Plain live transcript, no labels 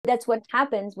that's what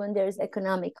happens when there's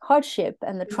economic hardship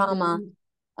and the trauma.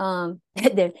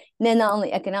 There's not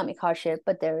only economic hardship,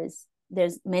 but there's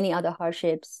many other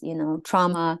hardships,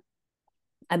 trauma,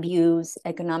 abuse,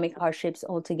 economic hardships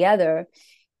altogether.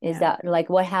 Is that like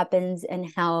what happens and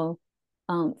how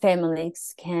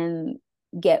families can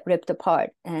get ripped apart,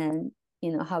 and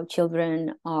how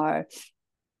children are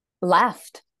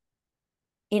left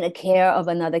in a care of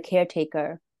another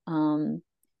caretaker to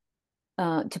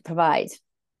provide.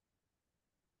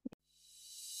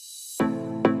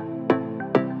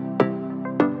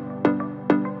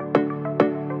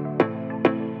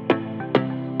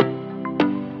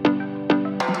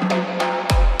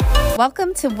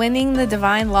 Welcome to Winning the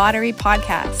Divine Lottery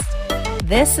podcast.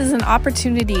 This is an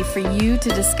opportunity for you to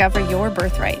discover your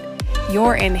birthright,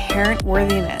 your inherent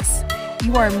worthiness.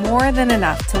 You are more than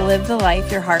enough to live the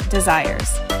life your heart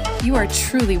desires. You are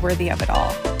truly worthy of it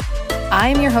all. I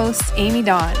am your host, Amy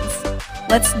Dawns.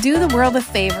 Let's do the world a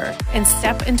favor and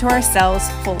step into ourselves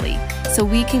fully so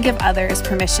we can give others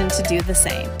permission to do the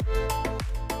same.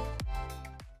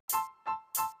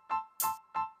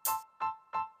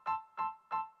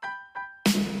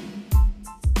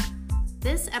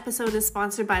 This episode is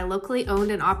sponsored by locally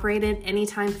owned and operated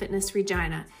Anytime Fitness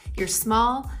Regina, your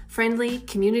small, friendly,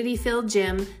 community-filled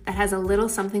gym that has a little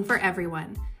something for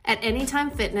everyone. At Anytime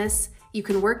Fitness, you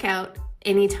can work out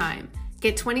anytime.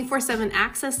 Get 24/7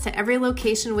 access to every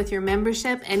location with your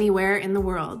membership anywhere in the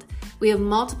world. We have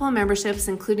multiple memberships,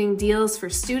 including deals for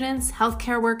students,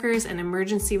 healthcare workers, and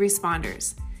emergency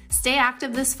responders. Stay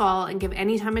active this fall and give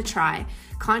Anytime a try.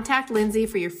 Contact Lindsay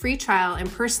for your free trial and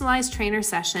personalized trainer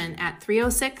session at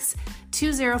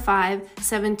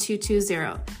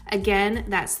 306-205-7220. Again,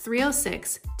 that's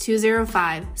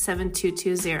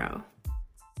 306-205-7220.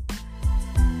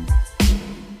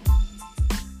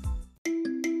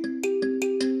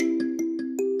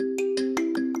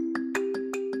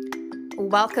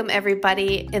 Welcome,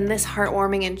 everybody. In this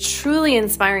heartwarming and truly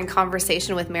inspiring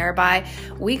conversation with Mirabai,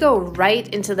 we go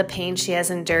right into the pain she has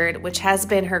endured, which has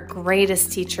been her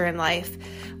greatest teacher in life.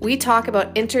 We talk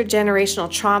about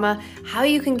intergenerational trauma, how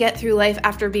you can get through life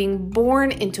after being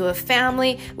born into a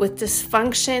family with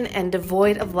dysfunction and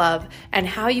devoid of love, and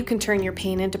how you can turn your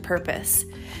pain into purpose.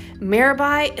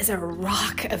 Mirabai is a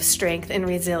rock of strength and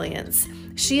resilience.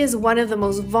 She is one of the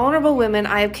most vulnerable women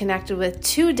I have connected with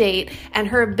to date, and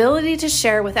her ability to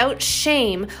share without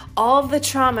shame all of the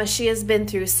trauma she has been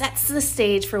through sets the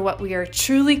stage for what we are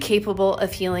truly capable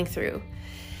of healing through.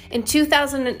 In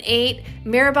 2008,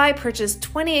 Mirabai purchased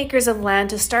 20 acres of land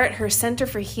to start her Center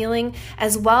for Healing,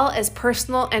 as well as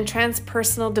personal and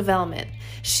transpersonal development.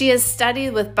 She has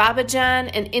studied with Babajann,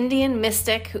 an Indian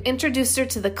mystic who introduced her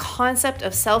to the concept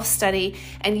of self-study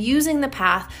and using the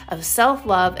path of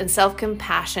self-love and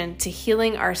self-compassion to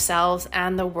healing ourselves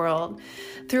and the world.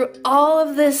 Through all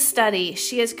of this study,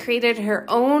 she has created her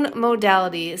own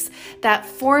modalities that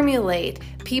formulate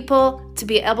people to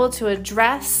be able to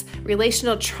address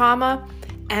relational trauma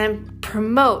and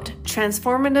promote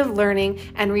transformative learning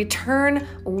and return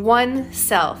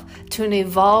oneself to an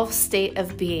evolved state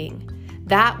of being,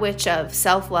 that which of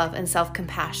self-love and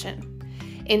self-compassion.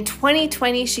 In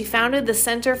 2020, she founded the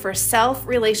Center for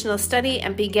Self-Relational Study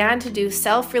and began to do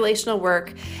self-relational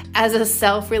work as a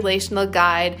self-relational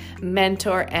guide,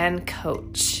 mentor, and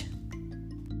coach.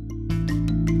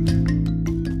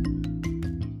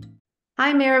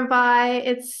 Hi, Mirabai.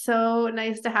 It's so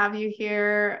nice to have you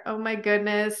here. Oh my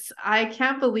goodness. I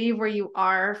can't believe where you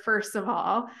are, first of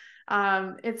all.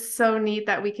 It's so neat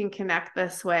that we can connect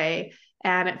this way,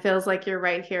 and it feels like you're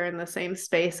right here in the same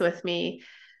space with me.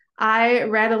 I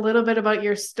read a little bit about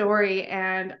your story,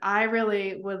 and I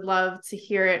really would love to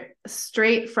hear it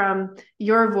straight from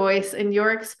your voice and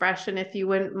your expression, if you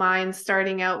wouldn't mind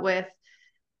starting out with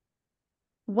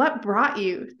what brought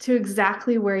you to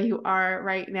exactly where you are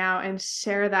right now, and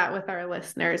share that with our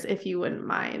listeners, if you wouldn't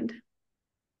mind.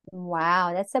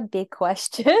 Wow, that's a big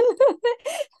question.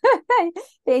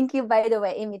 Thank you, by the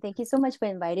way, Amy. Thank you so much for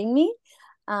inviting me.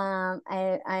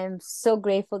 I'm so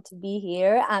grateful to be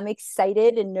here. I'm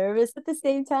excited and nervous at the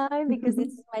same time because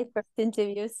this is my first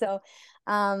interview. So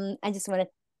I just want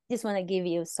to give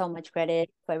you so much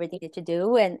credit for everything that you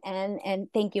do, and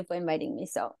thank you for inviting me.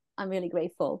 So I'm really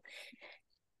grateful.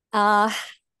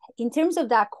 In terms of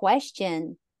that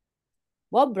question,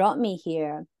 what brought me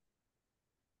here?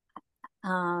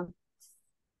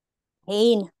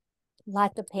 Pain,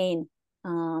 lots of pain.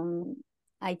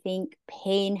 I think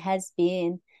pain has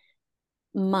been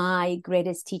my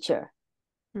greatest teacher.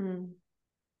 But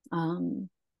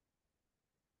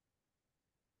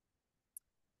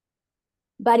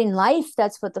in life,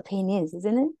 that's what the pain is,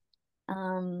 isn't it?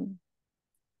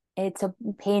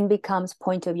 pain becomes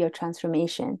point of your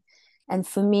transformation. And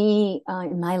for me,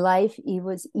 in my life, it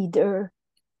was either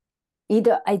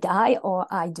I die or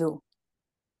I do.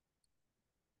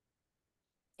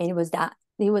 And it was that.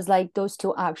 It was like those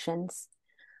two options.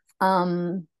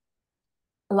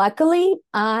 Luckily,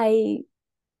 I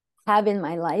have in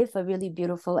my life a really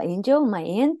beautiful angel, my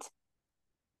aunt,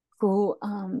 who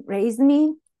raised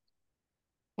me.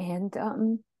 And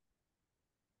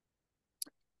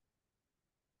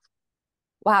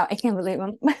wow, I can't believe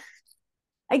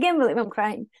I'm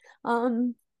crying.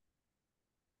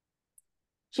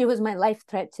 She was my life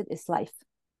thread to this life.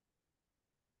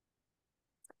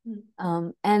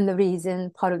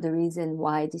 And part of the reason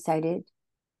why I decided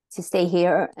to stay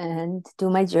here and do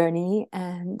my journey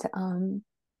and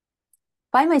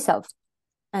find myself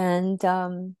and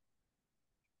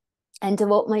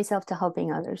devote myself to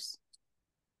helping others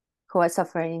who are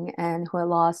suffering and who are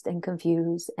lost and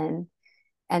confused and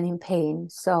in pain.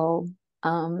 So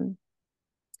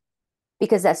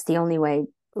because that's the only way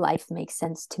life makes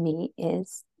sense to me,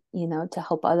 is, to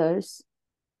help others.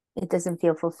 It doesn't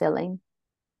feel fulfilling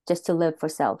just to live for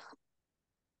self.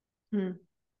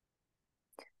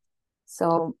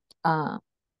 So I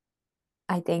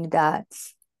think that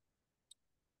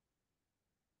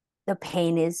the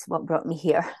pain is what brought me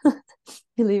here,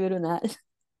 believe it or not.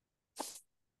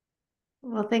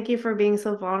 Well, thank you for being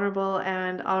so vulnerable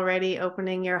and already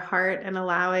opening your heart and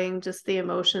allowing just the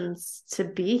emotions to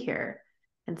be here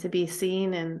and to be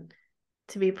seen and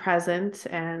to be present.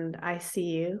 And I see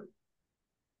you.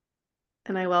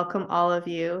 And I welcome all of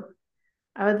you.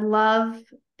 I would love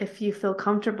if you feel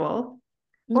comfortable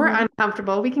or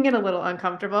uncomfortable. We can get a little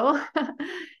uncomfortable.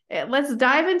 Let's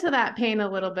dive into that pain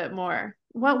a little bit more.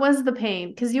 What was the pain?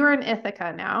 Because you are in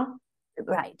Ithaca now.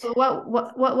 Right. So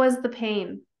what was the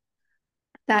pain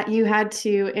that you had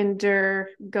to endure,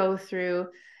 go through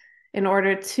in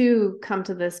order to come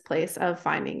to this place of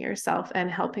finding yourself and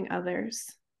helping others?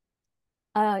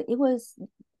 It was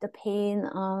the pain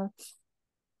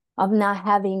of not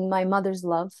having my mother's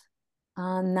love,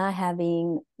 not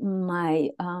having my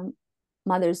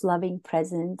mother's loving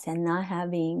presence, and not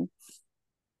having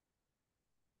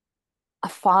a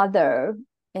father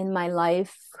in my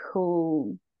life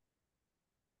who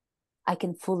I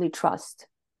can fully trust.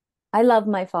 I love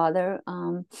my father.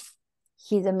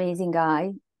 He's an amazing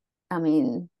guy. I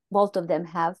mean, both of them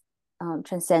have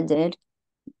transcended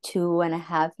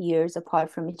 2.5 years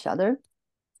apart from each other.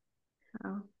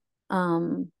 Wow.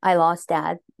 I lost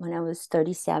dad when I was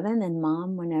 37 and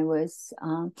mom when I was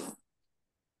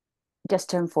just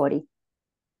turned 40.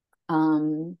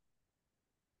 And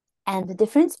the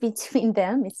difference between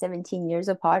them is 17 years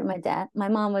apart. My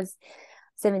mom was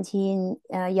 17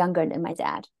 younger than my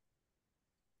dad.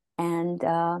 And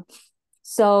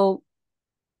so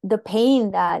the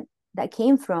pain that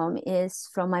came from is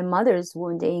from my mother's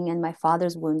wounding and my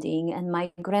father's wounding and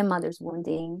my grandmother's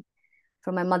wounding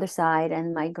from my mother's side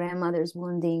and my grandmother's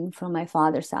wounding from my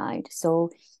father's side. So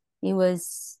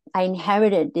I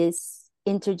inherited this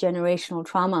intergenerational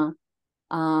trauma.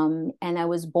 And I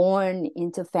was born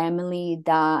into a family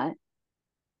that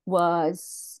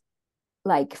was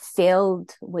like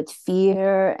filled with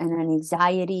fear and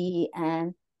anxiety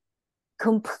and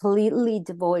completely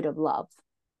devoid of love.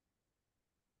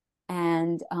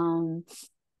 And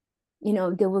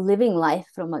they were living life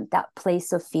from that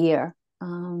place of fear.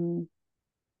 And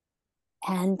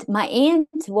my aunt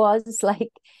was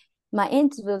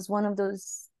one of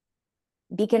those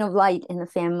beacon of light in the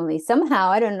family. Somehow,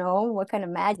 I don't know what kind of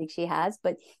magic she has,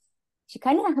 but she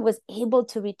kind of was able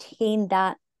to retain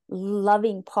that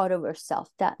loving part of herself,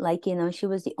 that she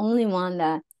was the only one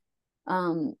that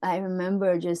I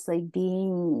remember just like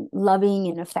being loving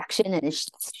and affectionate, and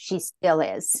she still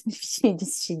is. She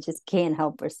just can't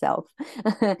help herself.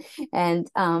 And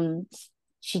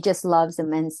she just loves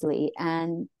immensely.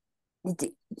 And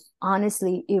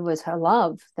honestly, it was her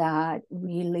love that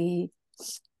really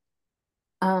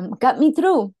got me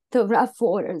through the rough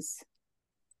waters.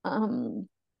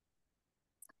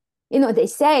 They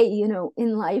say,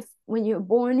 in life, when you're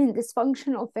born in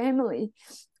dysfunctional family,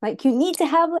 like you need to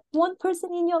have like one person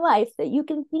in your life that you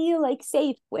can feel like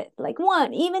safe with, like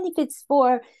one, even if it's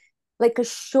for like a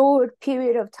short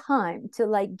period of time, to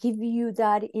like give you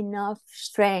that enough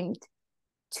strength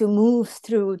to move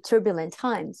through turbulent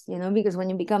times, because when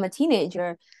you become a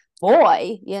teenager,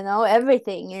 boy,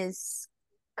 everything is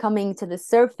coming to the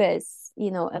surface,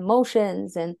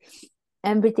 emotions and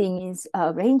everything is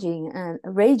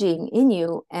raging in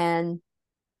you. And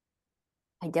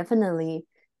I definitely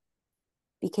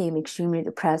became extremely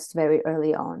depressed very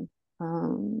early on.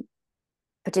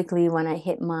 particularly when I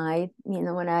hit my,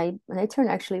 when I turned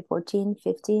actually 14,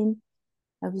 15,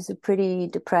 I was a pretty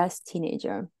depressed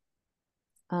teenager.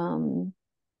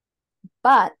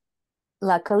 But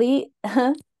luckily,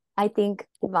 I think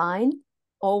divine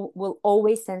will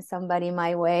always send somebody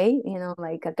my way,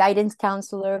 like a guidance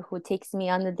counselor who takes me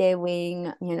under their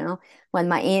wing, when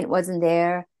my aunt wasn't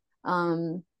there,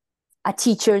 a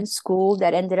teacher in school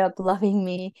that ended up loving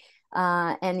me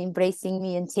and embracing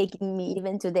me and taking me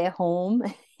even to their home,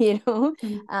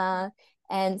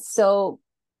 and so,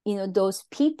 those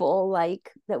people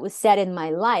like that was set in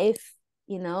my life,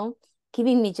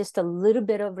 giving me just a little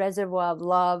bit of reservoir of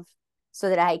love so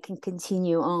that I can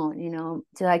continue on,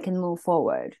 till I can move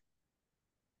forward.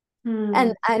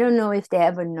 And I don't know if they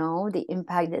ever know the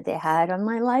impact that they had on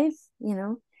my life,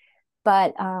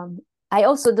 but I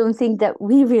also don't think that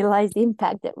we realize the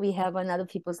impact that we have on other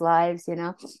people's lives,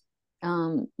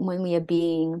 when we are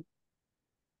being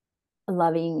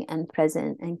loving and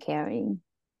present and caring.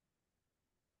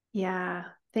 Yeah.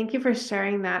 Thank you for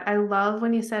sharing that. I love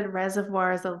when you said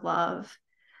reservoirs of love.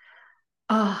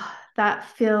 Oh, that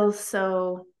feels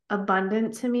so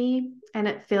abundant to me. And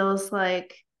it feels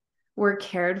like we're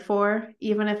cared for,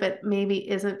 even if it maybe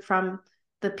isn't from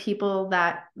the people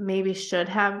that maybe should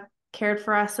have cared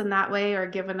for us in that way or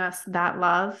given us that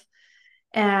love.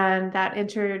 And that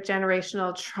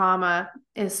intergenerational trauma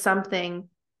is something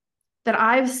that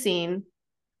I've seen,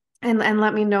 and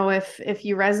let me know if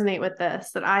you resonate with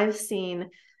this, that I've seen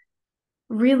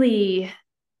really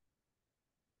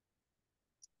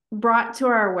brought to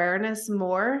our awareness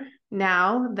more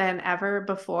now than ever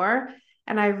before.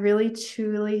 And I really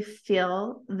truly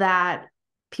feel that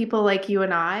people like you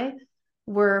and I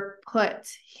were put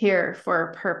here for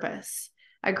a purpose,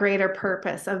 a greater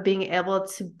purpose of being able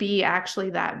to be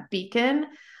actually that beacon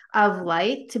of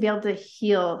light, to be able to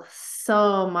heal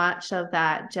so much of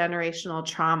that generational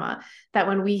trauma, that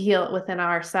when we heal it within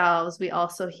ourselves, we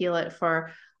also heal it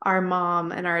for our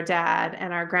mom and our dad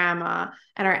and our grandma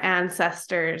and our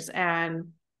ancestors. And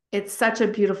it's such a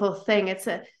beautiful thing. It's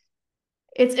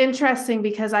interesting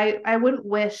because I wouldn't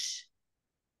wish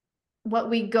what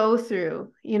we go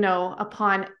through,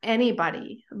 upon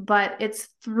anybody, but it's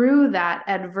through that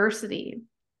adversity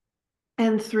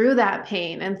and through that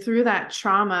pain and through that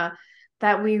trauma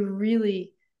that we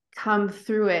really come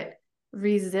through it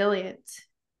resilient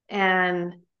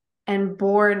and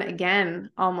born again,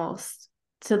 almost,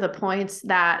 to the point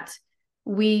that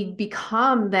we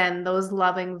become then those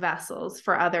loving vessels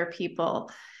for other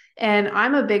people. And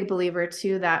I'm a big believer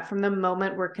too, that from the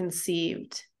moment we're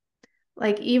conceived,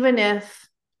 like, even if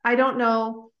I don't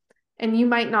know, and you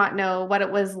might not know what it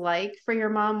was like for your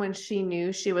mom when she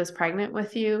knew she was pregnant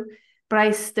with you, but I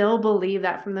still believe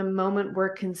that from the moment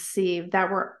we're conceived,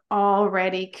 that we're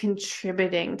already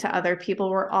contributing to other people.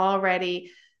 We're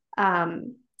already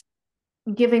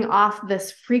giving off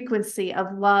this frequency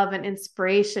of love and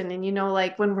inspiration. And,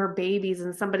 like when we're babies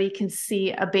and somebody can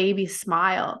see a baby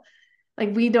smile,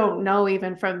 like we don't know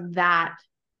even from that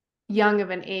young of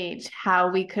an age how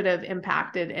we could have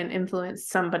impacted and influenced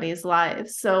somebody's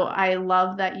lives. So I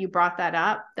love that you brought that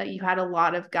up, that you had a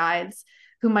lot of guides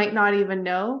who might not even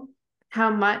know how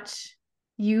much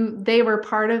they were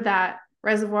part of that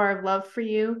reservoir of love for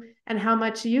you, and how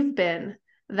much you've been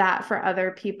that for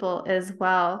other people as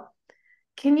well.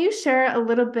 Can you share a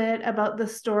little bit about the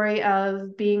story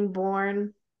of being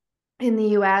born in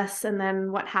the US and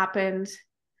then what happened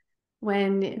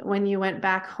when you went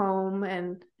back home,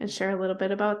 and share a little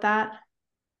bit about that?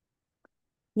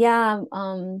 Yeah,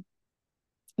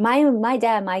 my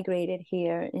dad migrated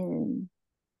here in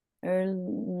early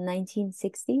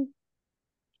 1960,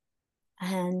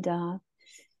 and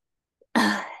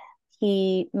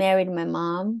he married my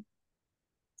mom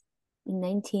in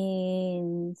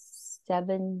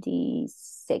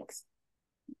 1976,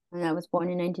 and I was born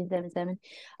in 1977.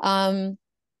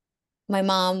 My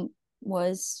mom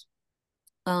was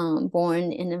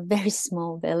born in a very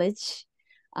small village,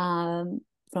 from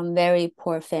very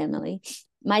poor family.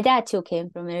 My dad too came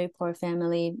from a very poor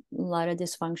family, a lot of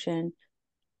dysfunction,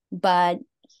 but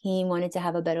he wanted to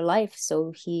have a better life,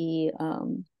 so he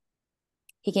came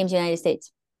to the United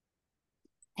States,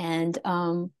 and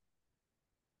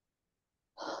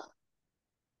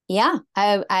yeah,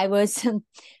 I was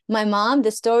my mom.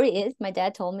 The story is, my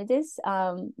dad told me this.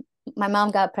 My mom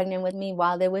got pregnant with me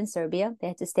while they were in Serbia. They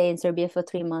had to stay in Serbia for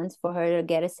 3 months for her to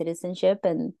get a citizenship,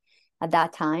 and at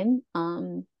that time,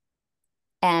 and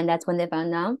that's when they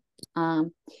found out.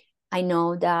 I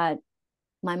know that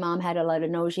my mom had a lot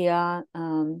of nausea.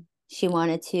 She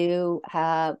wanted to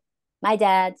have. My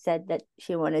dad said that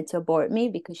she wanted to abort me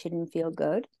because she didn't feel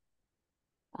good.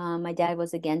 My dad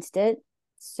was against it.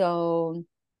 So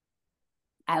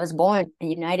I was born in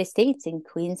the United States in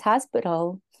Queens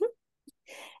Hospital,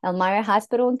 Elmira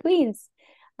Hospital in Queens.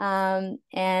 But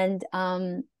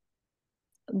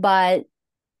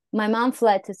my mom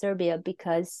fled to Serbia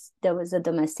because there was a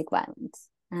domestic violence.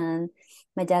 And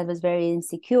my dad was very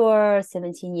insecure,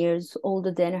 17 years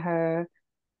older than her.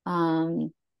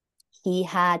 He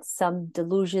had some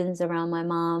delusions around my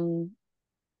mom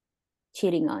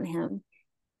cheating on him,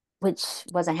 which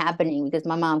wasn't happening because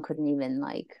my mom couldn't even,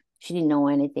 like, she didn't know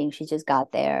anything. She just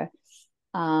got there.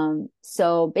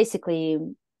 So basically,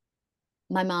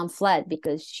 my mom fled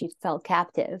because she felt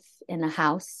captive in a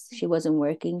house. She wasn't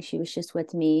working. She was just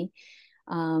with me.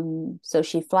 So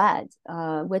she fled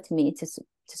with me to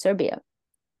Serbia.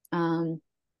 And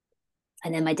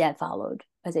then my dad followed,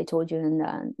 as I told you in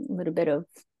the little bit of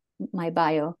my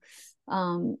bio.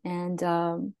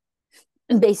 And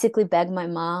basically begged my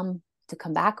mom to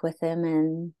come back with him.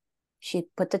 And she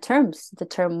put the terms. The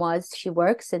term was she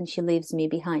works and she leaves me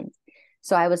behind.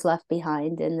 So I was left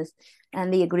behind.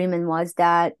 And the agreement was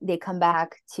that they come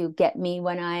back to get me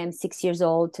when I am 6 years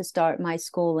old to start my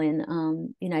school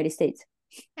in United States.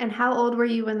 And how old were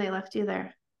you when they left you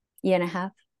there? Year and a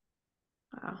half.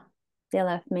 Wow. They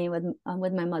left me with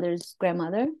my mother's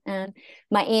grandmother, and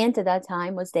my aunt at that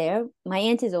time was there. My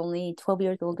aunt is only 12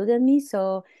 years older than me,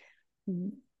 so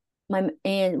my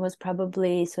aunt was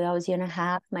probably, so I was year and a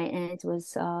half. My aunt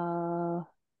was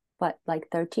like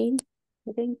 13,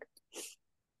 I think.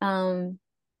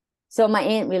 So my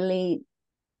aunt really,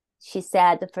 she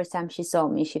said the first time she saw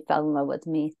me, she fell in love with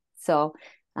me. So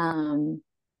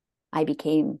I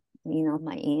became,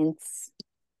 my aunt's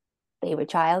favorite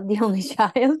child, the only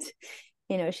child.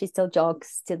 She still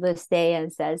jokes to this day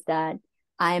and says that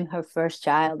I am her first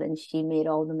child and she made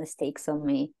all the mistakes on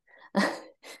me.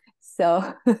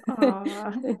 So,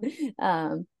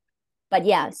 but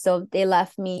yeah, so they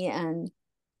left me, and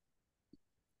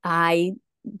I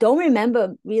don't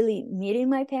remember really meeting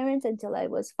my parents until I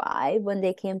was 5, when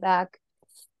they came back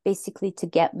basically to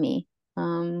get me.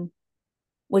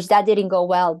 Which that didn't go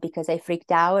well because I freaked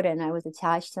out and I was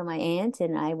attached to my aunt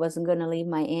and I wasn't going to leave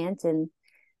my aunt, and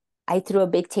I threw a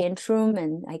big tantrum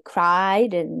and I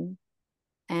cried, and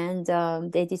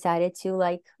they decided to,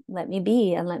 like, let me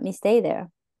be and let me stay there.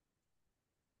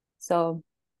 So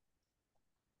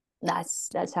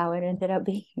that's how it ended up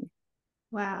being.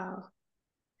 Wow.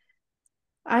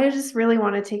 I just really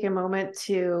want to take a moment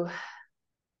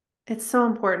it's so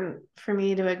important for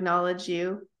me to acknowledge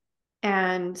you.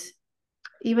 And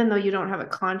even though you don't have a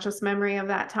conscious memory of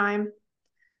that time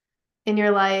in your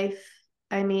life,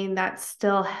 I mean, that's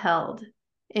still held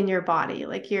in your body.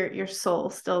 Like your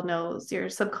soul still knows, your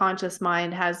subconscious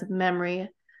mind has memory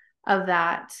of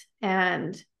that.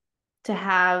 And to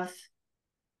have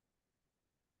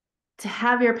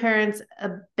your parents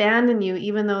abandon you,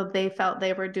 even though they felt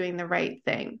they were doing the right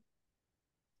thing,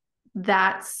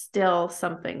 that's still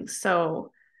something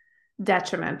so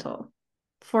detrimental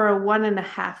for a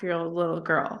 1.5-year-old little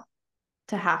girl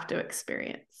to have to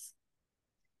experience.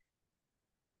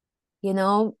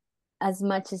 As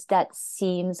much as that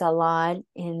seems a lot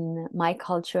in my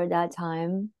culture at that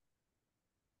time,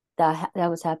 that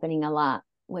was happening a lot,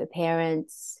 where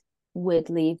parents would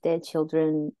leave their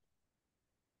children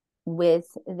with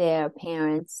their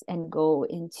parents and go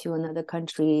into another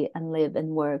country and live and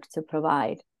work to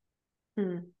provide.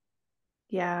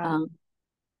 Yeah.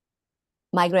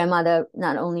 My grandmother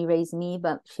not only raised me,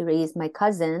 but she raised my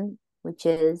cousin, which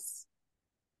is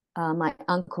my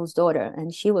uncle's daughter,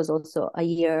 and she was also a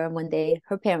year when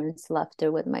her parents left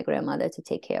her with my grandmother to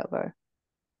take care of her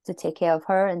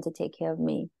and to take care of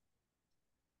me.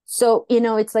 So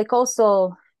it's like,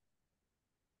 also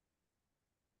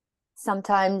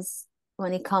sometimes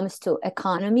when it comes to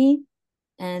economy,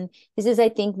 and this is, I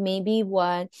think, maybe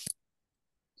what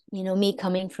me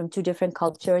coming from two different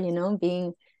culture,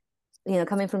 being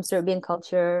coming from Serbian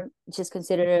culture, just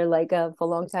considered like for a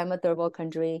long time a third world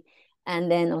country,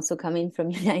 and then also coming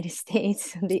from United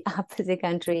States, the opposite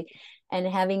country, and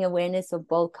having awareness of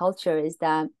both culture, is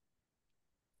that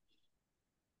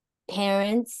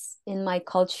parents in my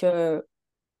culture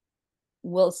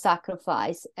will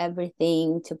sacrifice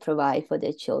everything to provide for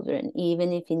their children,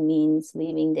 even if it means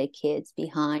leaving their kids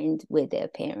behind with their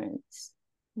parents.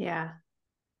 Yeah.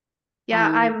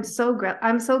 I'm so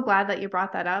glad that you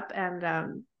brought that up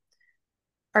and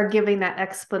are giving that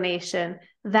explanation.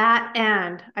 That,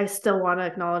 and I still want to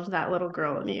acknowledge that little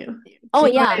girl in you. Oh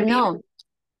yeah, no.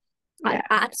 Yeah.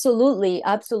 Absolutely.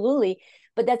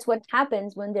 But that's what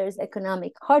happens when there's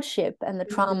economic hardship and the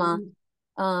trauma.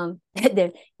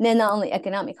 They're not only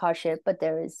economic hardship, but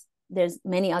there's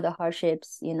many other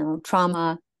hardships,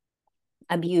 trauma,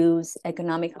 abuse,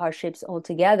 economic hardships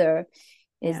altogether,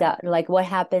 is that like what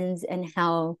happens and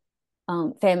how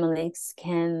families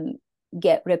can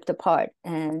get ripped apart,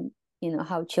 and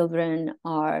how children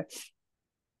are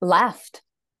left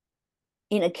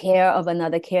in a care of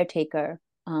another caretaker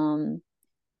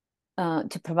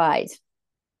to provide.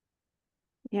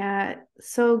 Yeah,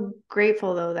 so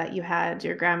grateful though that you had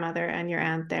your grandmother and your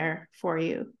aunt there for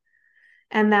you,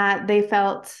 and that they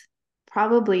felt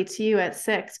probably to you at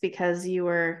 6 because you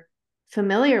were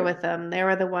familiar with them. They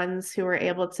were the ones who were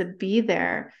able to be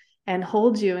there and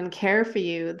hold you and care for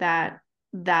you,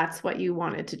 that's what you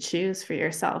wanted to choose for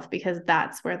yourself because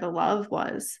that's where the love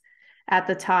was at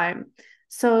the time.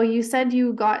 So you said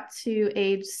you got to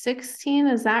age 16,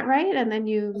 is that right? And then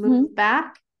you moved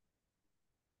back?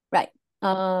 Right.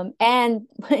 And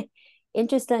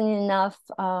interestingly enough,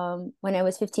 when I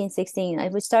was 15, 16, I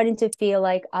was starting to feel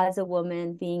like as a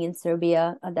woman being in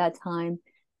Serbia at that time,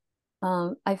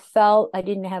 I felt I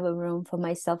didn't have a room for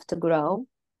myself to grow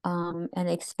and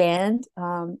expand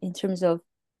in terms of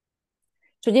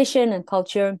tradition and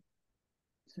culture.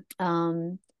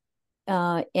 And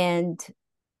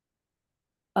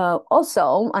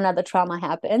also another trauma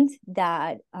happened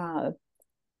that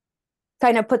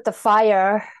kind of put the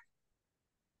fire,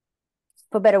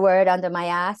 for better word, under my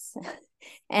ass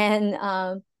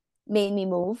and made me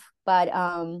move. But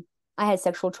I had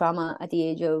sexual trauma at the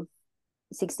age of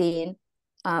 16.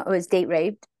 I was date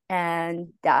raped,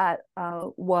 and that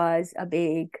was a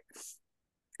big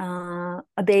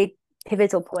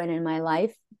pivotal point in my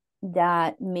life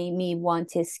that made me want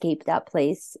to escape that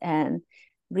place and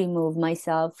remove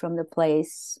myself from the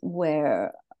place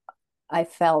where I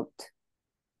felt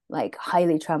like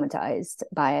highly traumatized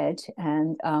by it.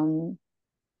 And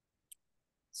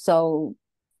so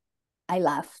I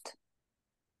left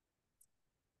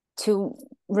to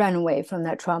run away from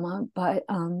that trauma, but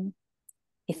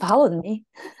it followed me.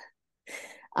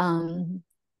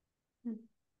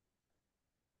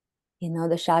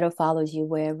 The shadow follows you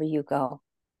wherever you go.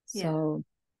 So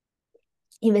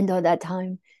even though that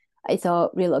time I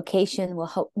thought relocation will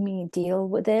help me deal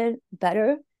with it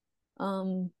better,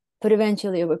 but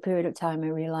eventually over a period of time I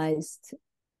realized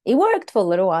it worked for a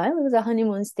little while. It was a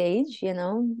honeymoon stage,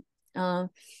 not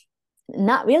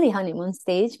really honeymoon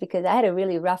stage because I had a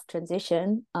really rough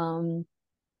transition. A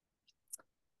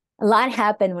lot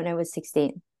happened when I was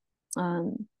 16.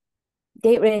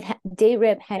 Date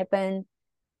rape happened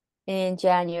in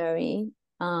January.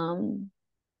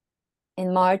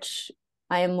 In March,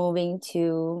 I am moving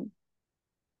to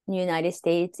the United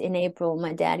States. In April,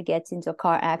 my dad gets into a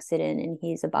car accident and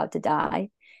he's about to die.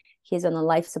 He's on a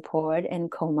life support and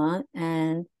coma,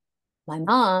 and my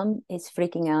mom is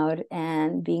freaking out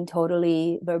and being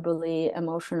totally verbally,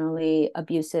 emotionally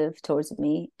abusive towards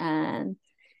me. And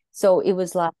so it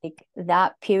was like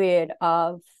that period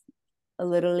of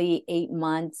literally 8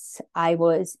 months, I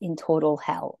was in total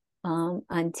hell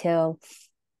until,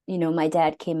 my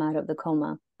dad came out of the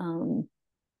coma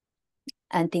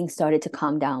and things started to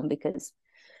calm down because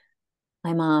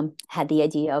my mom had the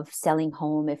idea of selling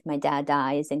home if my dad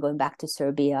dies and going back to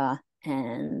Serbia.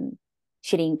 And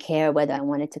she didn't care whether I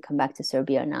wanted to come back to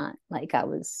Serbia or not. Like I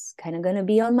was kind of going to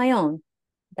be on my own.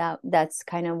 That's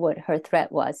kind of what her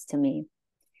threat was to me.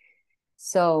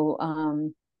 So,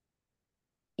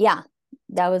 yeah,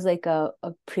 that was like a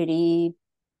pretty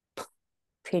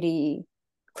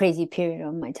crazy period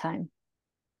of my time.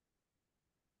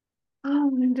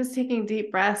 Oh, I'm just taking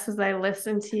deep breaths as I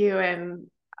listen to you, and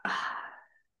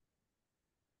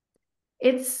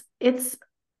it's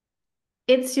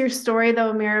your story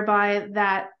though, Mirabai,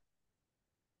 that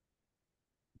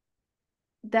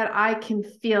I can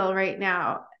feel right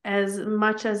now, as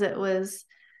much as it was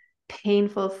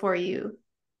painful for you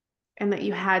and that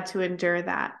you had to endure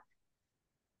that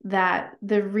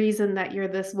the reason that you're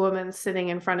this woman sitting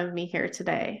in front of me here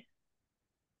today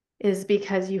is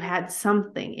because you had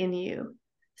something in you,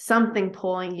 something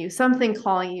pulling you, something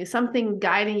calling you, something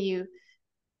guiding you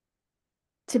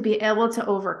to be able to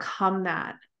overcome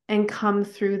that and come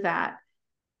through that.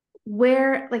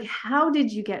 How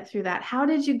did you get through that? How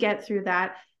did you get through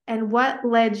that? And what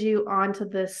led you onto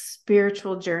this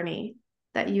spiritual journey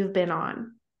that you've been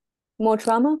on? More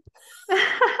trauma?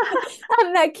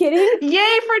 I'm not kidding.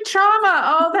 Yay for trauma.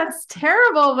 Oh, that's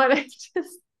terrible, but it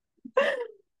just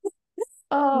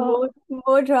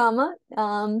more drama.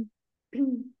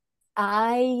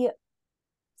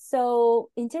 So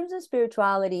in terms of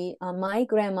spirituality, my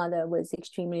grandmother was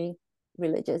extremely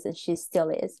religious, and she still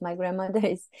is. My grandmother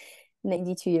is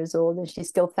 92 years old, and she's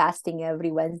still fasting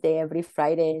every Wednesday, every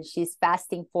Friday. And she's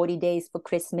fasting 40 days for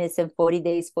Christmas and 40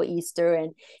 days for Easter.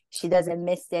 And she doesn't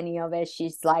miss any of it.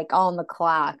 She's like on the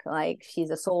clock, like she's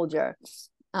a soldier.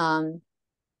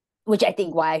 Which I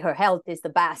think why her health is the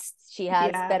best. She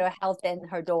has better health than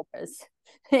her daughters.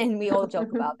 And we all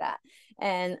joke about that.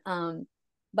 And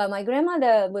but my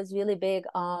grandmother was really big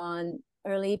on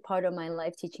early part of my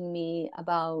life teaching me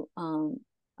about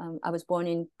I was born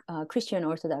in Christian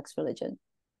Orthodox religion.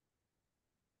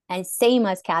 And same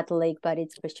as Catholic, but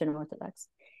it's Christian Orthodox.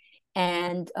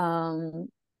 And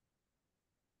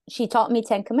she taught me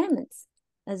 10 Commandments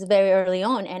as very early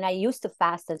on. And I used to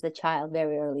fast as a child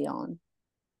very early on.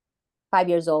 5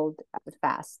 years old, I would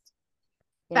fast.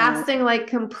 Fasting, like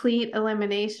complete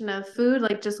elimination of food,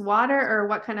 like just water, or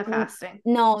what kind of fasting?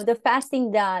 No, the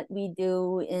fasting that we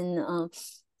do in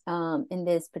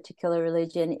this particular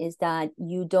religion is that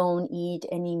you don't eat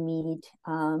any meat,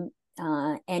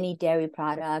 any dairy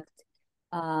product,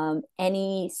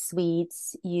 any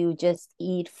sweets. You just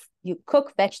you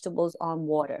cook vegetables on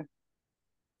water,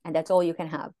 and that's all you can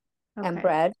have. Okay. And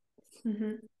bread,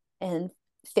 and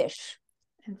fish.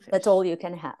 That's all you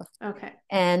can have. Okay.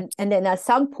 And then at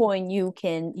some point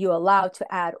you're allowed to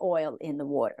add oil in the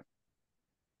water.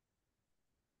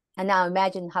 And now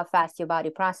imagine how fast your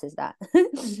body processes that.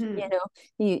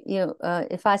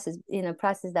 It process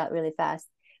that really fast.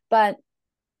 But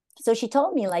so she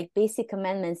told me like basic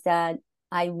commandments that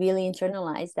I really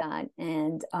internalized that.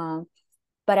 And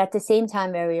but at the same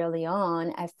time, very early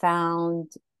on,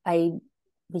 I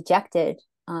rejected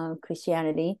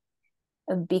Christianity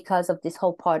because of this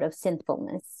whole part of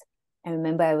sinfulness. I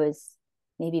remember I was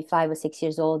maybe 5 or 6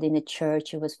 years old in a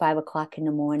church. It was 5 o'clock in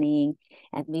the morning,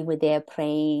 and we were there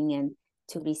praying and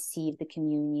to receive the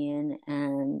communion.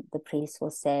 And the priest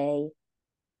will say,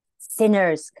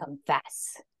 "Sinners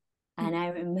confess." And I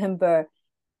remember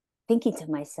thinking to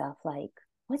myself, like,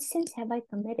 what sins have I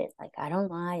committed? Like, I don't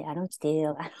lie, I don't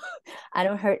steal, I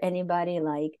don't hurt anybody.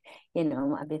 Like,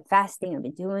 I've been fasting, I've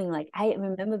been doing, like, I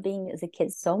remember being as a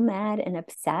kid so mad and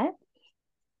upset.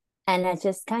 And I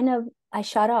just I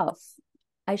shut off.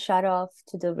 I shut off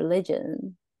to the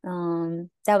religion.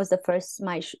 That was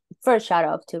my first shut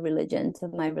off to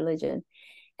my religion.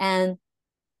 And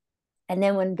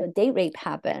then when the date rape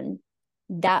happened,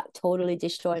 that totally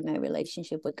destroyed my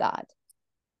relationship with God.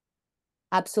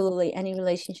 Absolutely any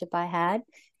relationship I had.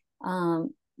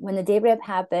 When the date rape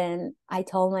happened, I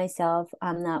told myself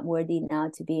I'm not worthy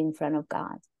now to be in front of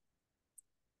God.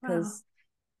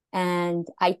 And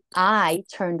I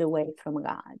turned away from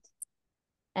God.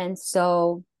 And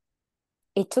so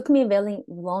it took me a very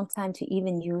long time to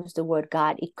even use the word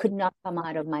God. It could not come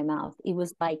out of my mouth. It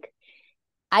was like,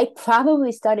 I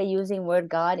probably started using word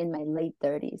God in my late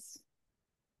 30s.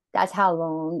 That's how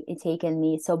long it taken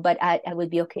me. So, but I would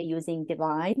be okay using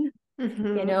divine,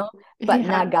 but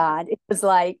not God.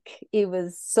 It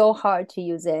was so hard to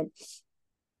use it.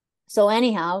 So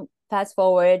anyhow, fast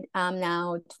forward, I'm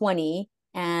now 20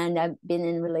 and I've been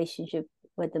in a relationship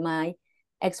with my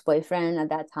ex-boyfriend at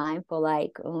that time for I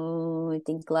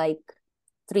think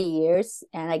 3 years,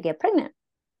 and I get pregnant.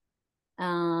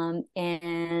 And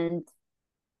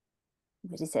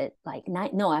what is it, I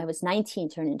was 19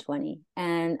 turning 20,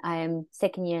 and I am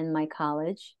second year in my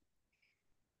college,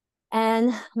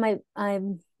 and my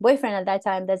boyfriend at that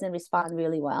time doesn't respond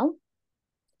really well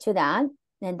to that,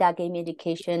 and that gave me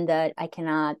indication that I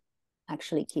cannot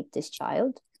actually keep this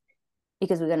child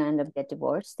because we're going to end up get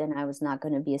divorced, and I was not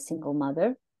going to be a single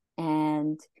mother.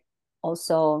 And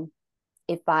also,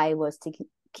 if I was to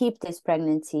keep this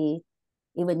pregnancy,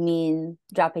 it would mean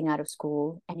dropping out of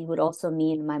school, and it would also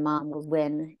mean my mom would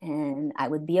win and I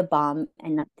would be a bum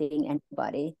and nothing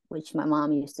anybody, which my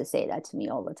mom used to say that to me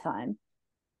all the time.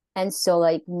 And so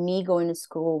me going to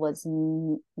school was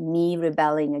me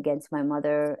rebelling against my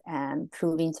mother and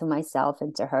proving to myself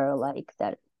and to her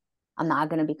that I'm not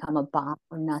going to become a bum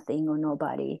or nothing or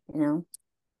nobody,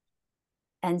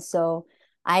 And so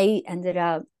I ended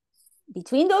up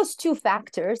between those two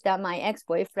factors, that my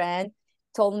ex-boyfriend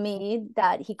told me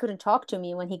that he couldn't talk to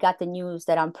me when he got the news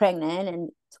that I'm pregnant and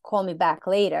to call me back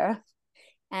later.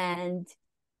 And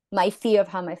my fear of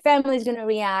how my family is going to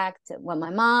react, what my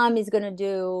mom is going to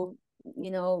do,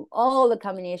 all the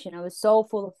combination. I was so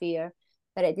full of fear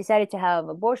that I decided to have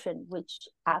abortion, which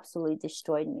absolutely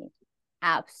destroyed me.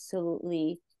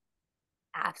 Absolutely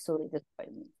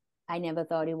destroyed me. I never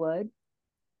thought it would.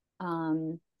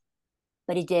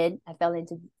 But it did. I fell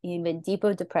into even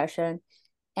deeper depression.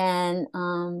 And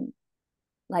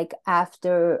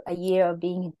after a year of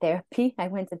being in therapy, I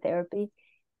went to therapy,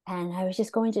 and I was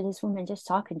just going to this woman, just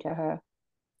talking to her.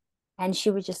 And she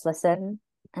would just listen.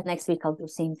 And next week I'll do the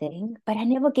same thing. But I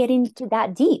never get into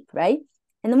that deep, right?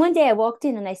 And then one day I walked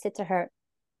in and I said to her,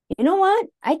 you know what?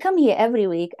 I come here every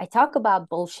week. I talk about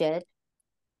bullshit,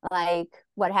 like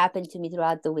what happened to me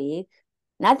throughout the week.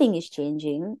 Nothing is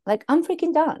changing. Like, I'm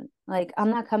freaking done. Like, I'm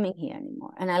not coming here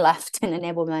anymore. And I left and I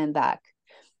never went back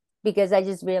because I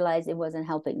just realized it wasn't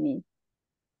helping me.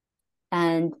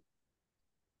 And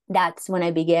that's when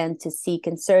I began to seek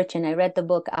and search. And I read the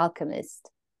book Alchemist.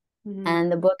 Mm-hmm.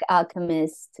 And the book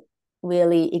Alchemist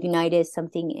really ignited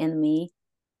something in me.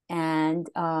 And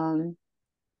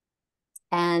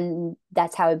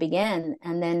that's how it began.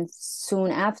 And then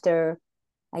soon after,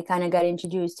 I kind of got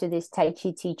introduced to this Tai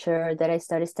Chi teacher that I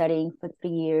started studying for 3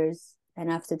 years.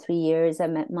 And after 3 years, I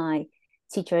met my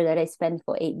teacher that I spent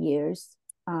for 8 years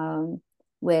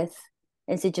with.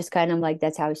 And so just kind of like,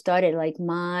 that's how it started. Like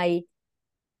my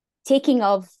taking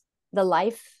of the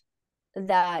life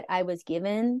that I was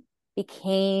given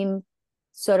became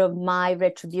sort of my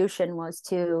retribution, was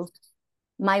to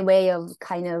my way of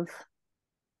kind of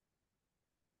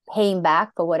paying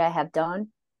back for what I have done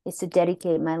is to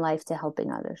dedicate my life to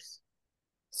helping others.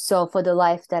 So for the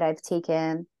life that I've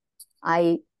taken,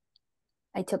 I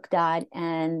took that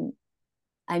and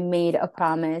I made a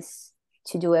promise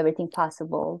to do everything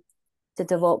possible to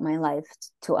devote my life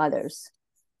to others.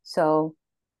 So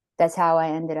that's how I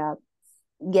ended up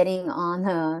getting on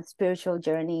a spiritual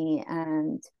journey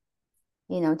and,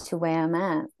 to where I'm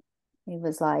at. It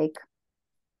was like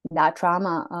that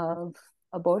trauma of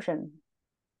abortion.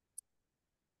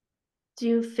 Do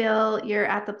you feel you're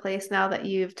at the place now that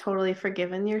you've totally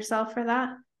forgiven yourself for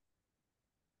that?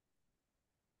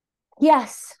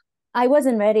 Yes, I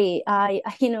wasn't ready. I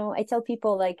tell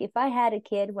people, like, if I had a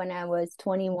kid when I was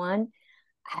 21,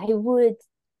 I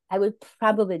would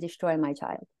probably destroy my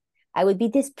child. I would be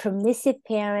this permissive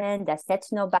parent that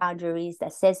sets no boundaries,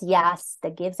 that says yes,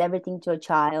 that gives everything to a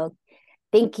child,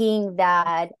 thinking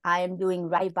that I am doing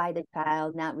right by the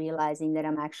child, not realizing that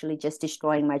I'm actually just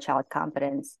destroying my child's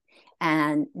confidence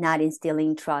and not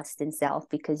instilling trust in self.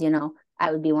 Because,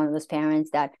 I would be one of those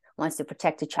parents that wants to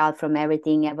protect the child from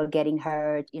everything ever getting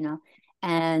hurt,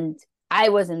 and I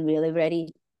wasn't really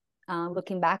ready.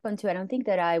 Looking back onto it, I don't think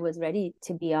that I was ready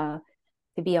to be a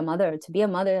mother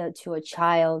to a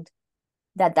child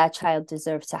that child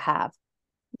deserves to have.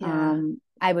 Yeah.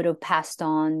 I would have passed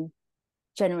on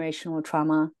generational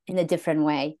trauma in a different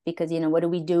way, because what do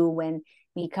we do when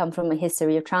we come from a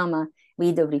history of trauma? We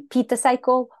either repeat the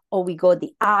cycle or we go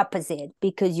the opposite,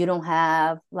 because you don't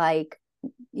have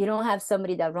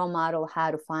somebody that role model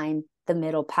how to find the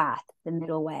middle path, the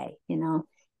middle way.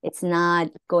 It's not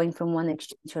going from one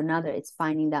extreme to another, it's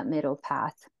finding that middle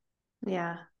path.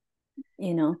 Yeah.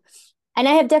 And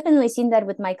I have definitely seen that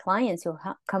with my clients who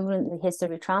come from the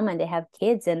history of trauma and they have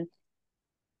kids, and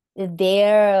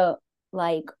they're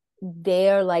like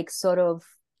sort of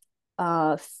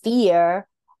fear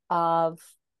of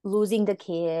losing the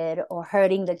kid or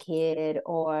hurting the kid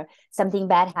or something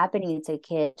bad happening to the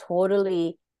kid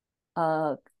totally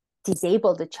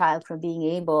disable the child from being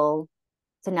able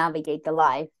to navigate the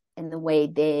life in the way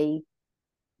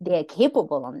they're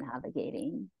capable of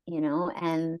navigating,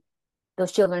 and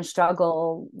those children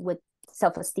struggle with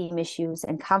self-esteem issues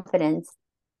and confidence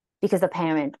because the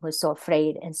parent was so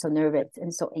afraid and so nervous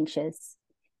and so anxious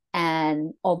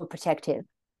and overprotective.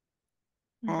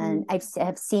 Mm-hmm. And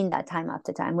I've seen that time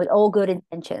after time with all good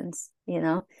intentions,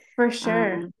 For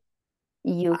sure.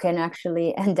 You can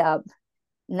actually end up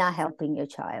not helping your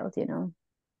child,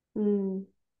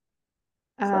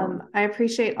 I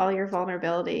appreciate all your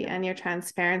vulnerability and your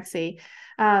transparency.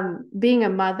 Being a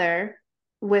mother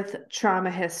with trauma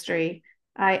history,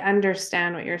 I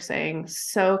understand what you're saying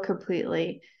so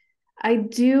completely. I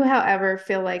do, however,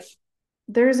 feel like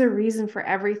there's a reason for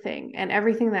everything, and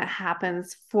everything that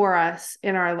happens for us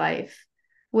in our life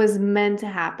was meant to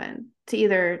happen to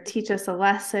either teach us a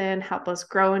lesson, help us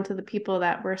grow into the people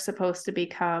that we're supposed to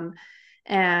become.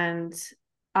 And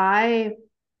I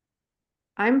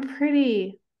have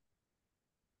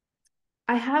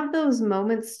those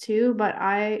moments too, but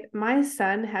my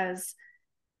son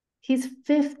he's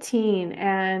 15,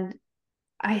 and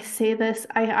I say this,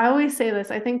 I always say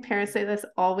this, I think parents say this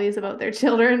always about their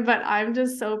children, but I'm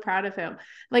just so proud of him.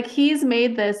 Like, he's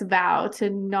made this vow to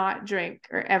not drink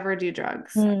or ever do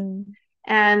drugs.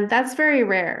 And that's very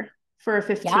rare for a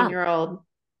 15-year-old.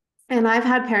 And I've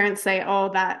had parents say,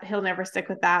 oh, that he'll never stick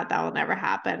with that. That will never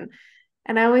happen.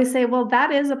 And I always say, well,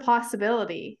 that is a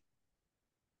possibility.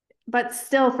 But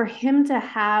still, for him to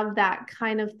have that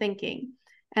kind of thinking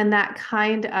and that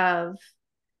kind of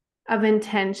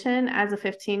intention as a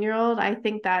 15-year-old, I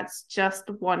think that's just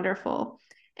wonderful.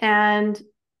 And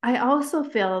I also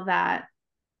feel that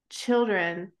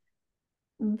children,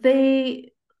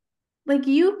 they, like,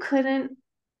 you couldn't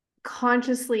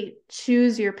consciously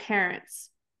choose your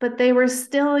parents, but they were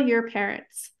still your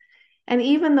parents. And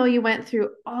even though you went through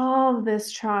all of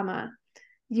this trauma,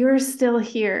 you're still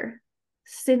here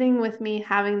sitting with me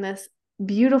having this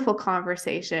beautiful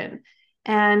conversation.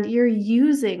 And you're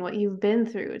using what you've been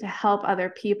through to help other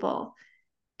people.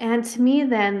 And to me,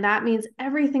 then that means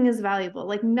everything is valuable.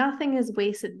 Like nothing is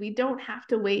wasted. We don't have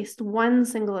to waste one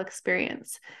single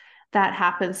experience that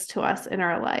happens to us in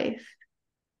our life.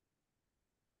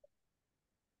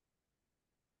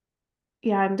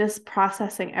 Yeah, I'm just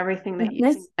processing everything that you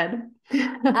Yes, said.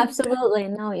 absolutely.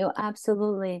 No, you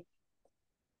absolutely.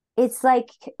 It's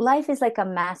like life is like a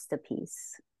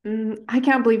masterpiece. I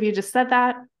can't believe you just said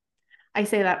that. I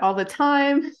say that all the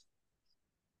time.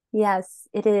 Yes,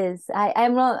 it is. I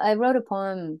wrote a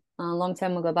poem a long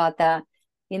time ago about that.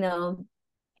 You know,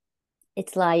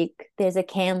 it's like there's a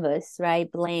canvas,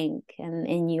 right? Blank,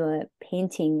 and you're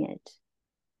painting it,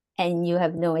 and you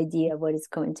have no idea what it's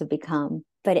going to become.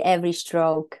 But every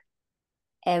stroke,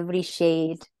 every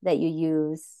shade that you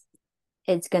use,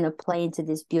 it's going to play into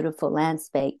this beautiful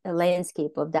landscape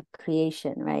of that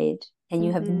creation, right? And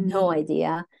you have no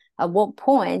idea at what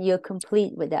point you're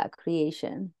complete with that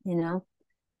creation, you know?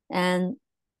 And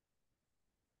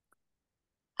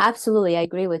absolutely, I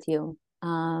agree with you.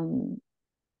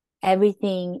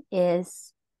 Everything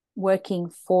is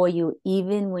working for you,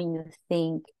 even when you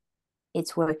think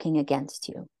it's working against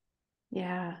you.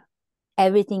 Yeah.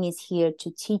 Everything is here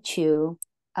to teach you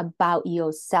about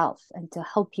yourself and to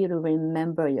help you to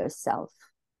remember yourself.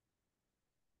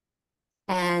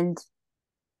 And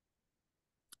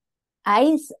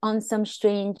I, on some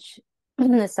strange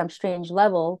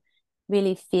level,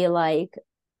 really feel like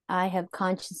I have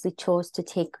consciously chose to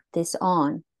take this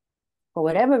on. For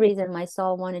whatever reason, my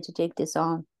soul wanted to take this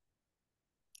on.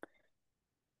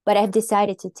 But I've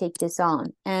decided to take this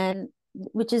on. And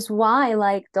which is why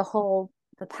like the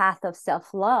path of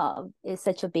self-love is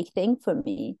such a big thing for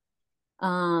me.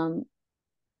 And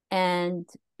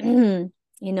you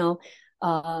know,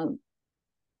 uh,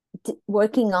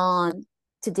 working on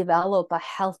to develop a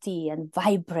healthy and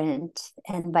vibrant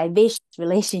and vivacious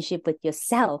relationship with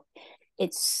yourself,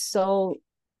 it's so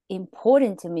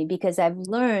important to me because I've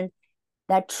learned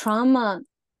that trauma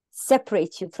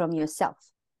separates you from yourself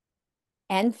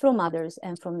and from others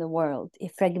and from the world.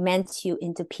 It fragments you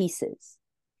into pieces.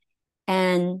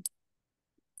 And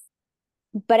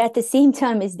but at the same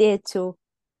time is there to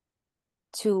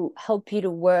help you to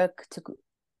work to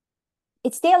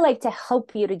it's there like to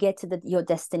help you to get to your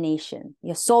destination.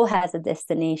 Your soul has a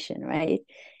destination, right?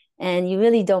 And you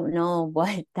really don't know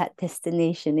what that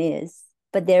destination is,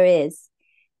 but there is.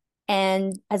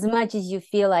 And as much as you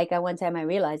feel like at one time I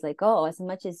realized like, oh, as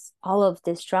much as all of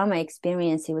this trauma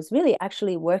experience, it was really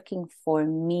actually working for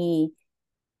me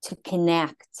to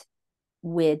connect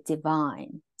with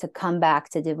divine, to come back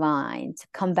to divine, to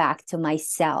come back to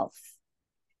myself,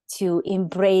 to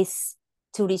embrace,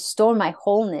 to restore my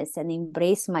wholeness and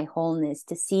embrace my wholeness,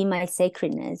 to see my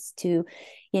sacredness, to,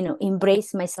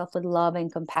 embrace myself with love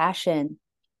and compassion.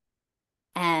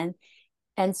 And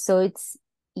so it's,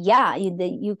 yeah,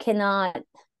 you cannot,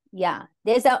 yeah,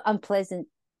 there's unpleasant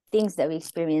things that we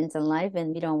experience in life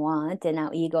and we don't want, and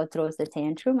our ego throws the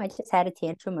tantrum. I just had a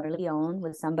tantrum early on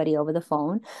with somebody over the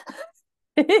phone.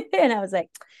 And I was like,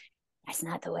 that's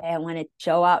not the way I want to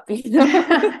show up,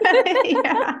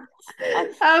 Yeah. Like,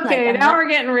 Okay, I'm now not, we're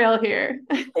getting real here.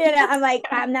 I'm like,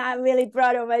 I'm not really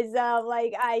proud of myself.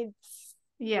 Like I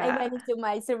Yeah. went into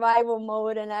my survival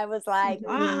mode and I was like,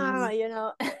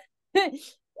 Mhm.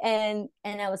 and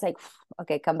I was like,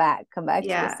 okay, come back to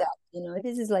Yeah. yourself.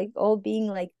 This is like all being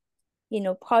like,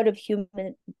 part of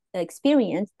human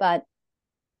experience, but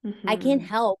I can't Mhm.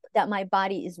 help that my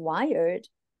body is wired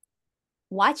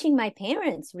watching my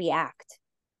parents react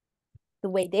the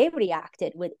way they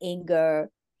reacted with anger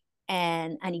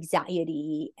and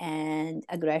anxiety and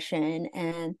aggression.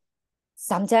 And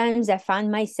sometimes I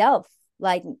find myself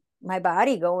like my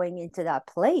body going into that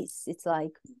place. It's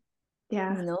like,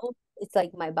 Yeah. it's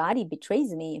like my body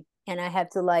betrays me and I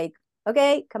have to like,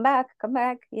 okay, come back.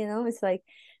 It's like,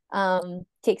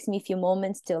 takes me a few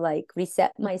moments to like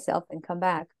reset myself and come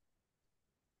back.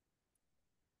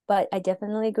 But I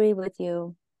definitely agree with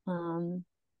you. And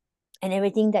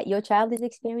everything that your child is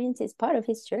experiencing is part of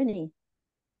his journey,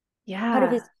 part of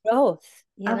Yeah. his growth.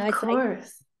 Of It's like,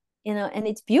 course. and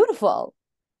it's beautiful.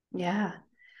 Yeah.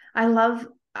 I love,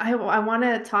 I want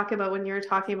to talk about when you're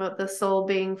talking about the soul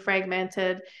being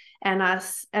fragmented and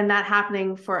us and that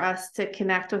happening for us to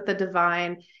connect with the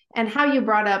divine and how you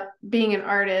brought up being an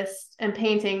artist and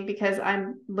painting, because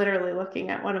I'm literally looking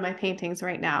at one of my paintings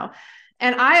right now.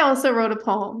 And I also wrote a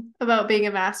poem about being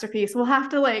a masterpiece. We'll have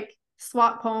to like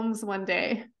swap poems one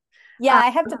day. Yeah, I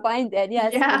have to find that.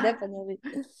 Yes, Yeah. definitely.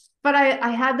 But I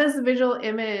had this visual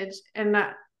image, and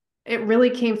it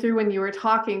really came through when you were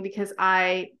talking, because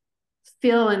I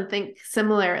feel and think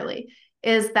similarly,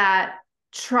 is that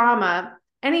trauma,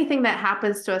 anything that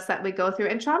happens to us that we go through,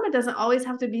 and trauma doesn't always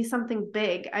have to be something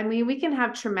big. I mean, we can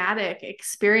have traumatic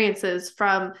experiences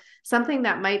from something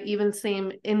that might even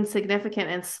seem insignificant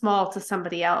and small to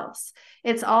somebody else.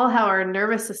 It's all how our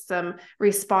nervous system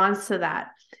responds to that.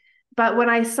 But when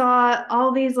I saw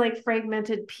all these like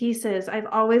fragmented pieces, I've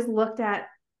always looked at,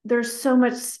 there's so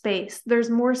much space. There's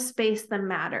more space than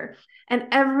matter. And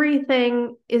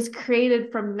everything is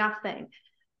created from nothing.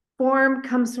 Form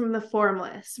comes from the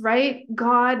formless, right?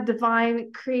 God,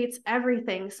 divine, creates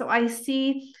everything. So I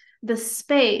see the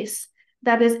space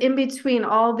that is in between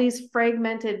all these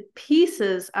fragmented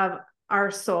pieces of our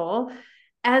soul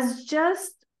as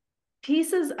just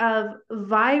pieces of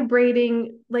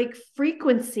vibrating like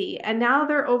frequency. And now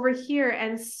they're over here,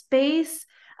 and space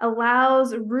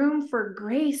allows room for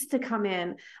grace to come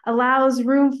in, allows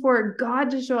room for God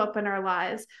to show up in our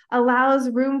lives, allows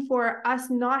room for us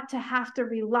not to have to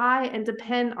rely and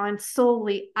depend on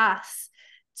solely us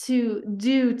to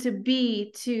do, to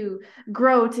be, to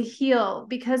grow, to heal,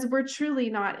 because we're truly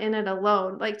not in it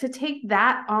alone. Like, to take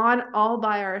that on all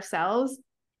by ourselves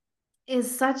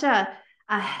is such a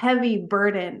heavy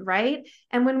burden, right?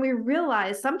 And when we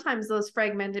realize sometimes those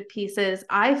fragmented pieces,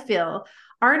 I feel,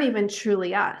 aren't even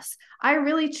truly us. I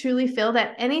really truly feel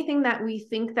that anything that we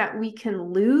think that we can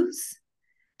lose,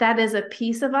 that is a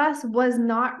piece of us, was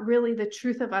not really the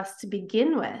truth of us to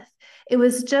begin with. It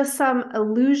was just some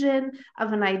illusion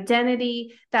of an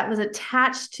identity that was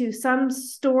attached to some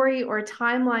story or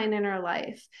timeline in our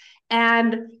life.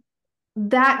 And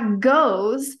that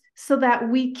goes so that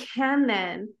we can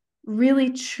then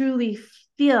really truly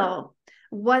feel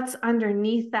what's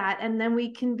underneath that. And then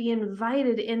we can be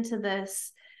invited into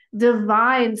this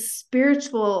divine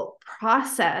spiritual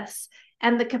process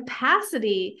and the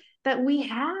capacity that we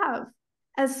have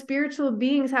as spiritual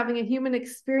beings having a human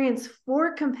experience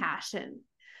for compassion,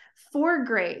 for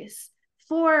grace,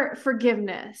 for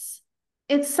forgiveness.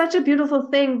 It's such a beautiful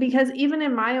thing, because even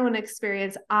in my own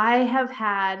experience, I have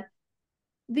had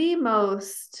the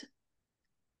most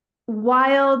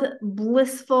wild,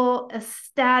 blissful,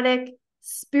 ecstatic,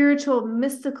 spiritual,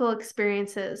 mystical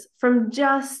experiences from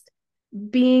just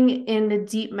being in a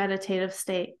deep meditative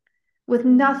state with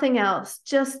nothing else,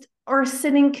 just or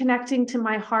sitting connecting to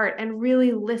my heart and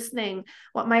really listening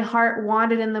what my heart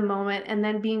wanted in the moment, and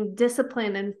then being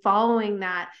disciplined and following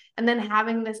that, and then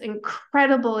having this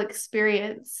incredible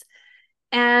experience.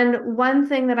 And one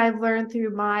thing that I've learned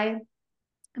through my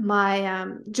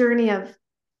journey of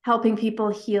helping people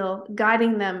heal,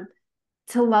 guiding them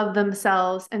to love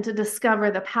themselves and to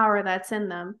discover the power that's in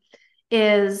them,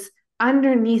 is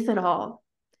underneath it all,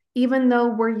 even though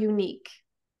we're unique,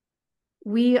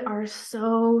 we are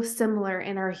so similar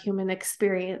in our human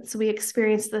experience. We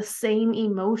experience the same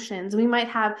emotions. We might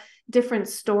have different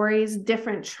stories,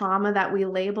 different trauma that we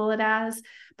label it as,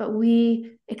 but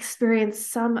we experience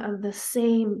some of the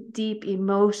same deep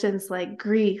emotions like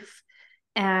grief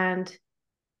and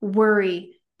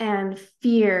worry and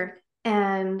fear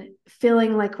and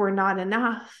feeling like we're not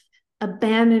enough,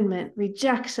 abandonment,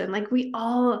 rejection. Like, we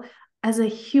all, as a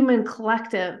human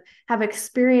collective, have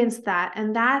experienced that.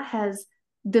 And that has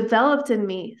developed in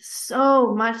me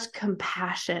so much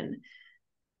compassion.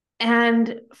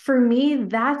 And for me,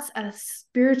 that's a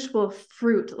spiritual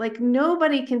fruit. Like,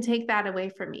 nobody can take that away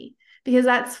from me, because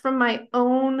that's from my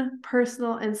own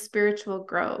personal and spiritual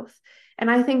growth. And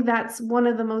I think that's one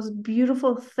of the most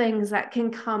beautiful things that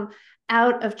can come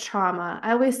out of trauma.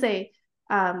 I always say,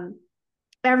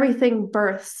 everything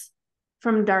births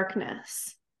from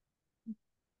darkness.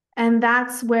 And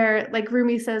that's where, like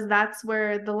Rumi says, that's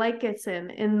where the light gets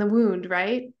in the wound,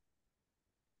 right?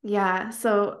 Yeah.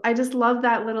 So I just love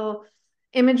that little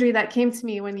imagery that came to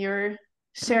me when you're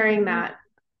sharing that.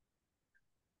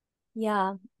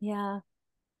 Yeah, yeah.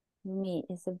 Me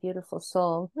is a beautiful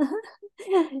soul.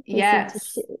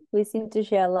 Yes. We seem to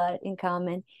share a lot in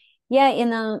common. Yeah,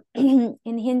 in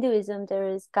Hinduism there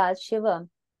is God Shiva,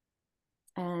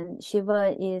 and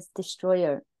Shiva is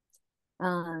destroyer,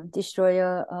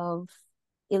 destroyer of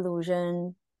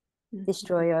illusion,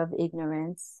 destroyer of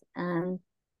ignorance, and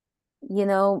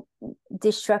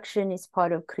destruction is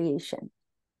part of creation.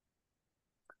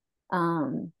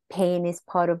 Pain is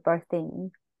part of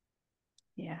birthing.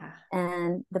 Yeah.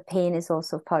 And the pain is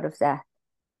also part of death.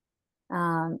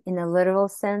 in a literal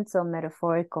sense or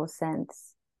metaphorical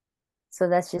sense. So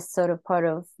that's just sort of part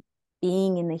of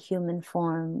being in the human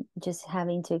form, just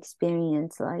having to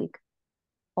experience like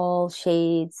all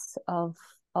shades of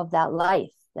that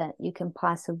life that you can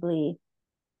possibly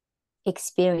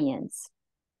experience,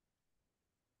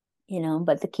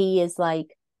 but the key is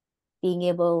like being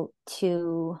able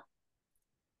to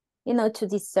to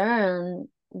discern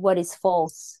what is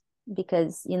false,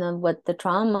 because what the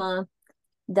trauma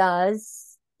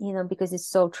does, because it's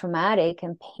so traumatic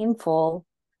and painful,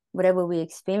 whatever we're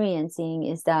experiencing,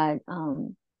 is that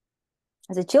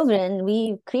as a children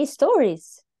we create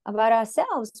stories about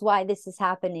ourselves why this is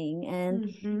happening, and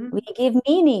we give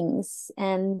meanings.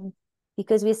 And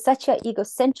because we're such a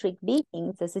egocentric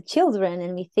beings as a children,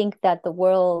 and we think that the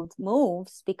world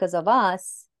moves because of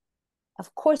us,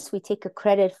 of course we take a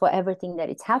credit for everything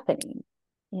that is happening,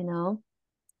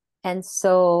 and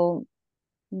so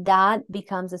that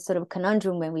becomes a sort of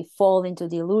conundrum when we fall into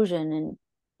the illusion. And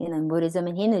in Buddhism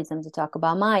and Hinduism, to talk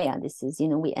about Maya, this is,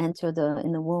 we enter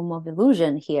in the womb of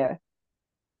illusion here.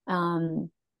 And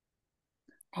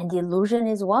the illusion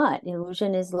is what? The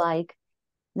illusion is like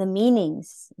the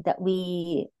meanings that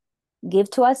we give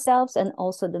to ourselves, and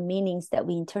also the meanings that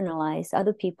we internalize,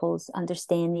 other people's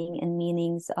understanding and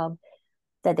meanings of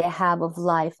that they have of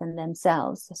life and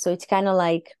themselves. So it's kind of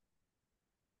like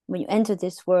when you enter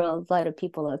this world, a lot of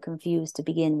people are confused to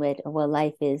begin with of what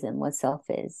life is and what self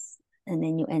is. And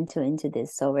then you enter into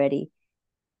this already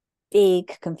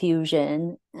big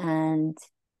confusion, and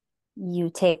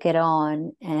you take it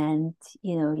on, and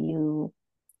you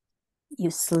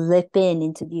slip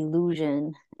into the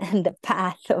illusion, and the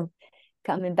path of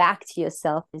coming back to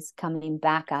yourself is coming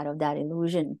back out of that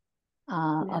illusion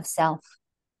of self.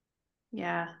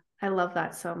 Yeah, I love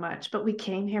that so much. But we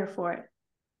came here for it.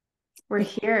 We're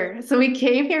here. So we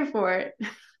came here for it.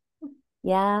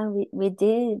 Yeah, we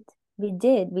did.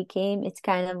 We came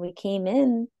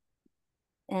in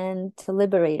and to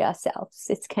liberate ourselves.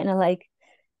 It's kind of like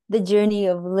the journey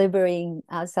of liberating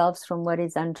ourselves from what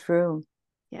is untrue.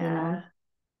 Yeah.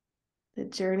 The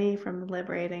journey from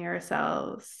liberating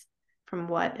ourselves from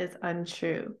what is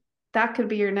untrue. That could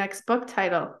be your next book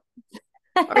title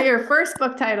or your first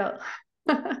book title.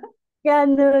 Yeah,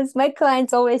 no, my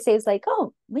clients always say, it's like,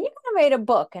 oh, when you gonna write a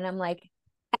book? And I'm like,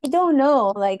 I don't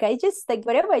know. Like, I just, like,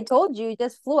 whatever I told you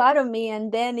just flew out of me,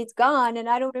 and then it's gone and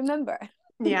I don't remember.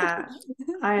 Yeah,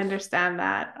 I understand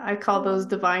that. I call those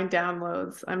divine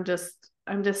downloads. I'm just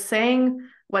saying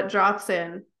what drops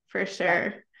in for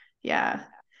sure. Yeah.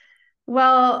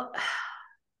 Well,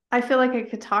 I feel like I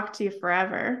could talk to you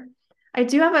forever. I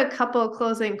do have a couple of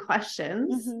closing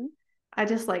questions. I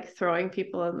just like throwing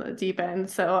people in the deep end,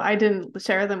 so I didn't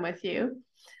share them with you.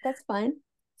 That's fine.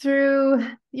 Through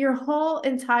your whole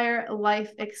entire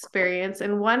life experience,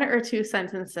 in one or two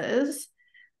sentences,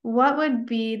 what would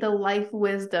be the life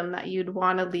wisdom that you'd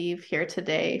want to leave here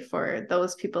today for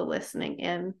those people listening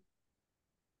in?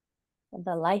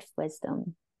 The life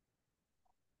wisdom.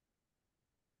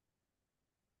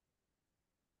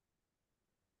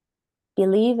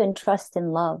 Believe and trust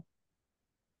in love.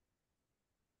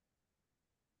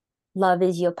 Love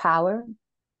is your power.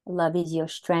 Love is your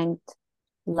strength.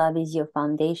 Love is your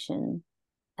foundation.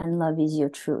 And love is your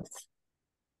truth.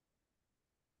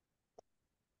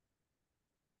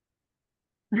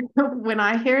 When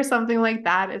I hear something like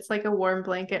that, it's like a warm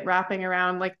blanket wrapping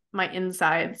around like my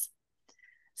insides.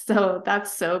 So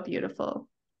that's so beautiful.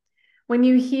 When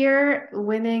you hear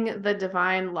winning the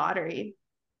divine lottery,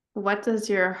 what does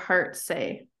your heart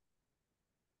say?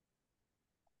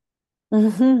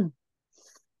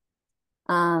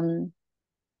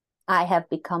 I have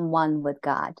become one with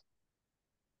God.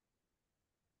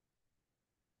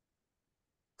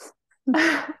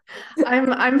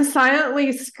 I'm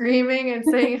silently screaming and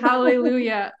saying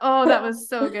hallelujah. Oh, that was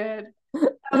so good.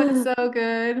 That was so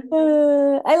good.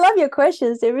 I love your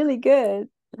questions. They're really good.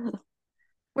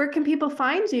 Where can people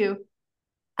find you?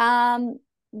 I'm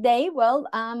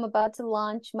about to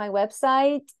launch my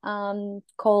website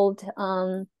called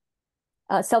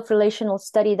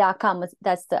self-relationalstudy.com.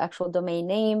 That's the actual domain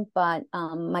name, but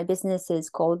my business is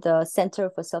called the Center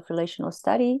for Self-Relational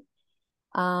Study.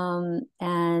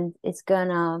 And it's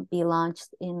gonna be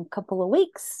launched in a couple of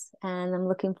weeks, and I'm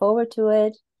looking forward to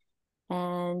it.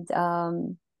 And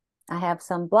I have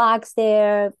some blogs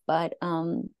there, but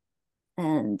so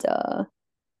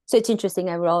it's interesting.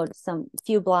 I wrote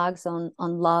few blogs on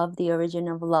love, the origin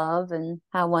of love, and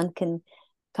how one can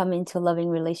come into a loving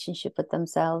relationship with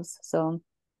themselves. So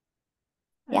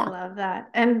yeah. I love that.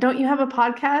 And don't you have a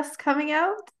podcast coming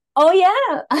out? Oh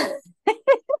yeah.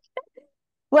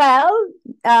 Well,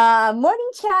 morning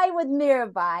chai with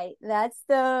Mirabai.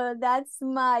 That's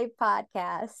my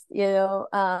podcast.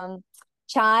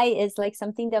 Chai is like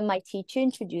something that my teacher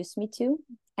introduced me to,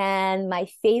 and my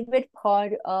favorite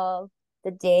part of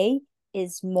the day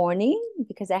is morning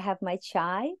because I have my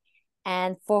chai,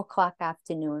 and 4 o'clock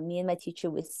afternoon. Me and my teacher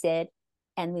would sit,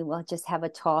 and we will just have a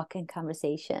talk and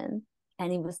conversation,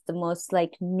 and it was the most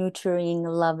like nurturing,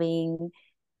 loving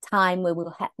time where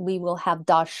we will have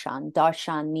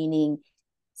darshan meaning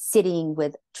sitting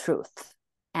with truth,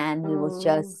 and we will Oh,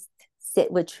 just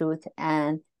sit with truth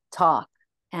and talk.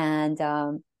 And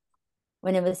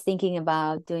when I was thinking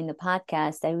about doing the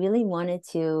podcast, I really wanted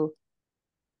to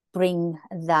bring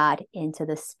that into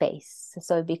the space,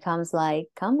 so it becomes like,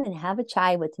 come and have a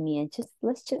chai with me, and just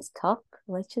let's just talk,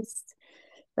 let's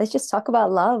just talk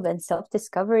about love and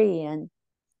self-discovery. And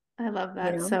I love you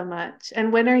that know so much.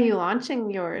 And when are you launching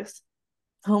yours?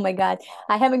 Oh my God.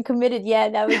 I haven't committed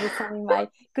yet. I was just telling my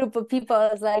group of people, I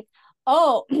was like,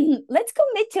 oh, let's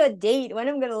commit to a date when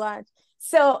I'm gonna launch.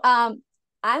 So I'm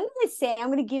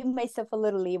gonna give myself a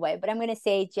little leeway, but I'm gonna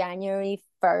say January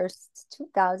 1st,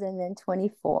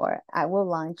 2024, I will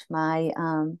launch my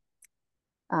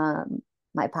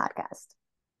podcast.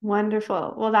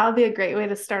 Wonderful. Well, that would be a great way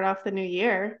to start off the new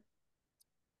year.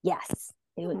 Yes,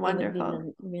 it would be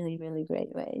Wonderful. really, really, really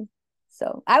great way.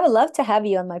 So I would love to have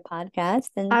you on my podcast,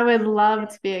 and I would love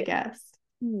to be a guest.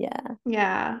 yeah,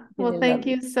 Yeah. Well, really thank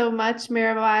lovely. you so much,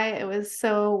 Mirabai. It was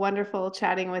so wonderful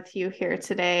chatting with you here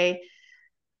today.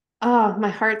 Oh, my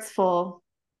heart's full.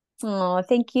 Oh,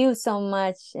 thank you so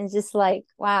much. It's just like,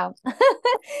 wow.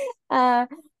 uh,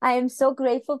 I am so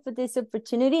grateful for this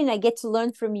opportunity, and I get to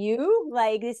learn from you.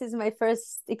 Like, this is my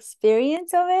first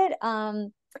experience of it.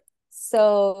 And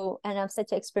I'm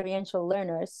such an experiential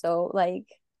learner. So like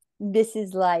this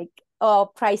is like,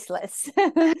 oh, priceless.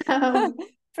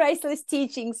 Priceless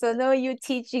teaching. So no, you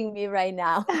teaching me right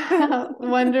now.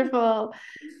 Wonderful.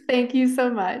 Thank you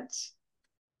so much.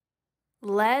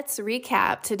 Let's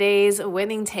recap today's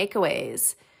winning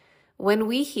takeaways. When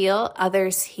we heal,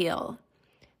 others heal.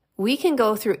 We can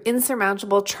go through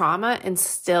insurmountable trauma and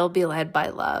still be led by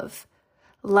love.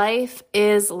 Life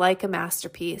is like a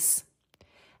masterpiece.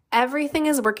 Everything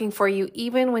is working for you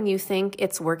even when you think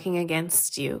it's working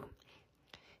against you.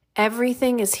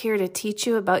 Everything is here to teach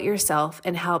you about yourself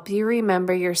and help you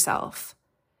remember yourself.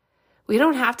 We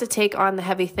don't have to take on the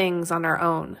heavy things on our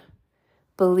own.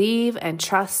 Believe and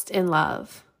trust in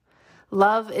love.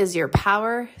 Love is your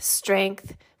power,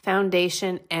 strength,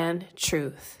 foundation, and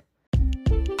truth.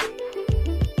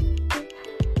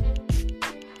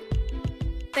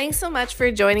 Thanks so much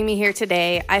for joining me here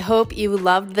today. I hope you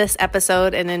loved this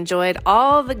episode and enjoyed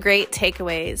all the great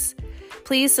takeaways.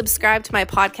 Please subscribe to my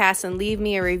podcast and leave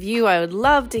me a review. I would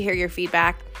love to hear your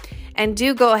feedback. And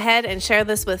do go ahead and share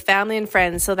this with family and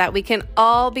friends so that we can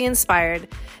all be inspired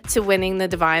to winning the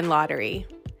divine lottery.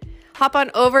 Hop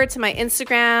on over to my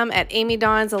Instagram at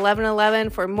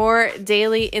AmyDawns1111 for more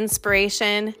daily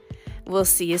inspiration. We'll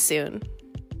see you soon.